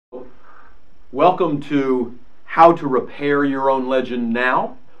Welcome to How to Repair Your Own Legend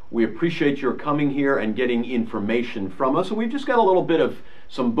Now. We appreciate your coming here and getting information from us. And we've just got a little bit of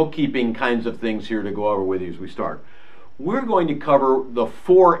some bookkeeping kinds of things here to go over with you as we start. We're going to cover the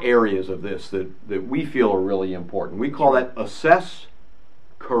 4 areas of this that we feel are really important. We call that assess,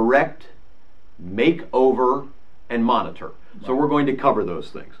 correct, make over, and monitor. So we're going to cover those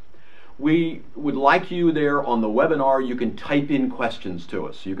things. We would like you there on the webinar, you can type in questions to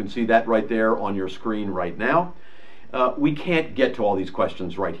us. You can see that right there on your screen right now. We can't get to all these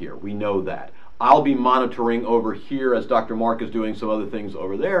questions right here. We know that. I'll be monitoring over here as Dr. Mark is doing some other things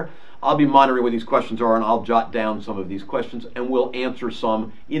over there. I'll be monitoring what these questions are, and I'll jot down some of these questions, and we'll answer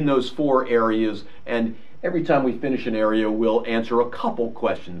some in those 4 areas. And every time we finish an area, we'll answer a couple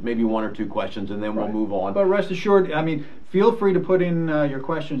questions, maybe 1 or 2 questions, and then we'll move on. But rest assured, I mean, feel free to put in your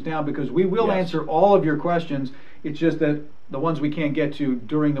questions now, because we will answer all of your questions. It's just that the ones we can't get to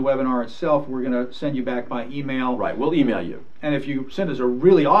during the webinar itself, we're going to send you back by email. Right, we'll email you. And if you send us a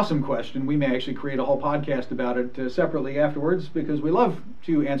really awesome question, we may actually create a whole podcast about it separately afterwards, because we love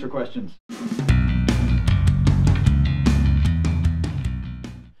to answer questions.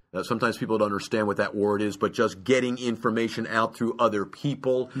 Sometimes people don't understand what that word is, but just getting information out through other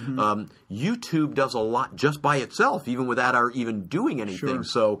people. YouTube does a lot just by itself, even without our even doing anything.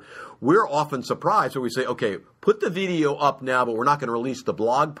 So we're often surprised when we say, okay, put the video up now, but we're not going to release the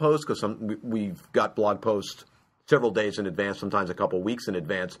blog post, because we've got blog posts several days in advance, sometimes a couple weeks in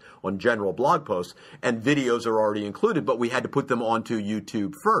advance on general blog posts, and videos are already included, but we had to put them onto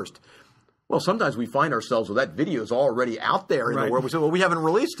YouTube first. Well, sometimes we find ourselves with that video is already out there in the world. We say, well, we haven't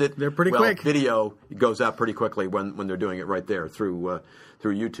released it. They're pretty quick. Video goes out pretty quickly when they're doing it right there through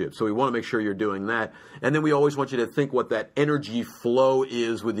YouTube. So we want to make sure you're doing that. And then we always want you to think what that energy flow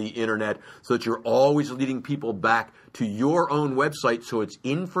is with the internet, so that you're always leading people back to your own website, so it's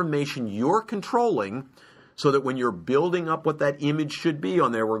information you're controlling, so that when you're building up what that image should be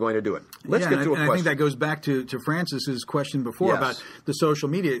on there, we're going to do it. Let's get to a question. I think that goes back to Francis's question before about the social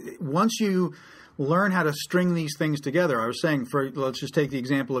media. Once you learn how to string these things together, I was saying, let's just take the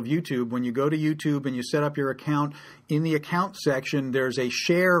example of YouTube. When you go to YouTube and you set up your account, in the account section, there's a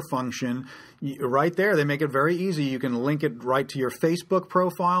share function. Right there, they make it very easy. You can link it right to your Facebook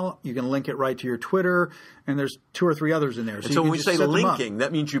profile. You can link it right to your Twitter, and there's 2 or 3 others in there. So when we say linking,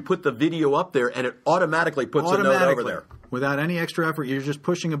 that means you put the video up there, and it automatically puts a note over there. Without any extra effort, you're just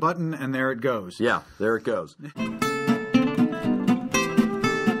pushing a button, and there it goes. Yeah, there it goes.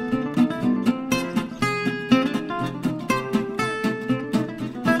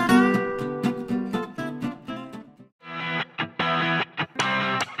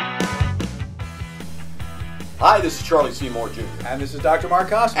 Hi, this is Charlie Seymour Jr. And this is Dr. Mark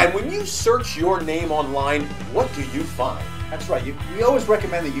Kosman. And when you search your name online, what do you find? That's right. We always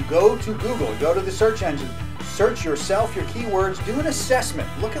recommend that you go to Google, go to the search engine, search yourself, your keywords, do an assessment.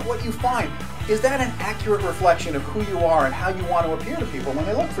 Look at what you find. Is that an accurate reflection of who you are and how you want to appear to people when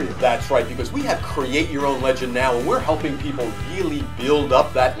they look for you? That's right, because we have Create Your Own Legend now, and we're helping people really build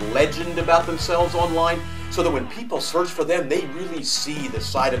up that legend about themselves online, so that when people search for them, they really see the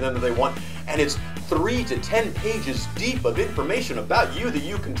side of them that they want. And it's 3 to 10 pages deep of information about you that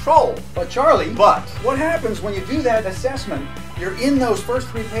you control. But Charlie, what happens when you do that assessment? You're in those first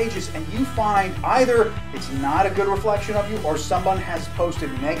 3 pages and you find either it's not a good reflection of you, or someone has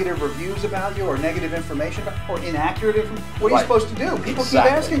posted negative reviews about you, or negative information, or inaccurate information. What are you supposed to do? People keep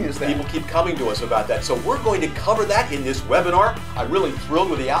asking us that. People keep coming to us about that. So we're going to cover that in this webinar. I'm really thrilled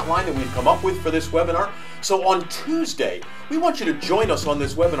with the outline that we've come up with for this webinar. So on Tuesday, we want you to join us on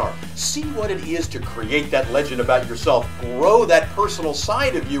this webinar. See what it is to create that legend about yourself. Grow that personal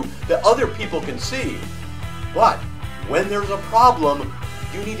side of you that other people can see. But when there's a problem,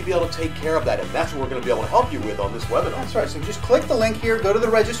 you need to be able to take care of that, and that's what we're going to be able to help you with on this webinar. That's right. So just click the link here, go to the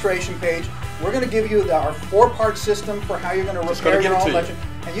registration page. We're going to give you our 4-part system for how you're going to repair your own legend.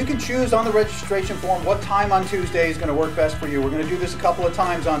 And you can choose on the registration form what time on Tuesday is going to work best for you. We're going to do this a couple of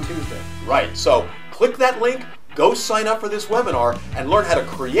times on Tuesday. Right. So click that link, go sign up for this webinar, and learn how to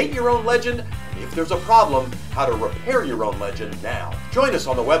create your own legend. If there's a problem, how to repair your own legend now. Join us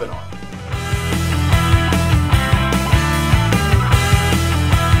on the webinar.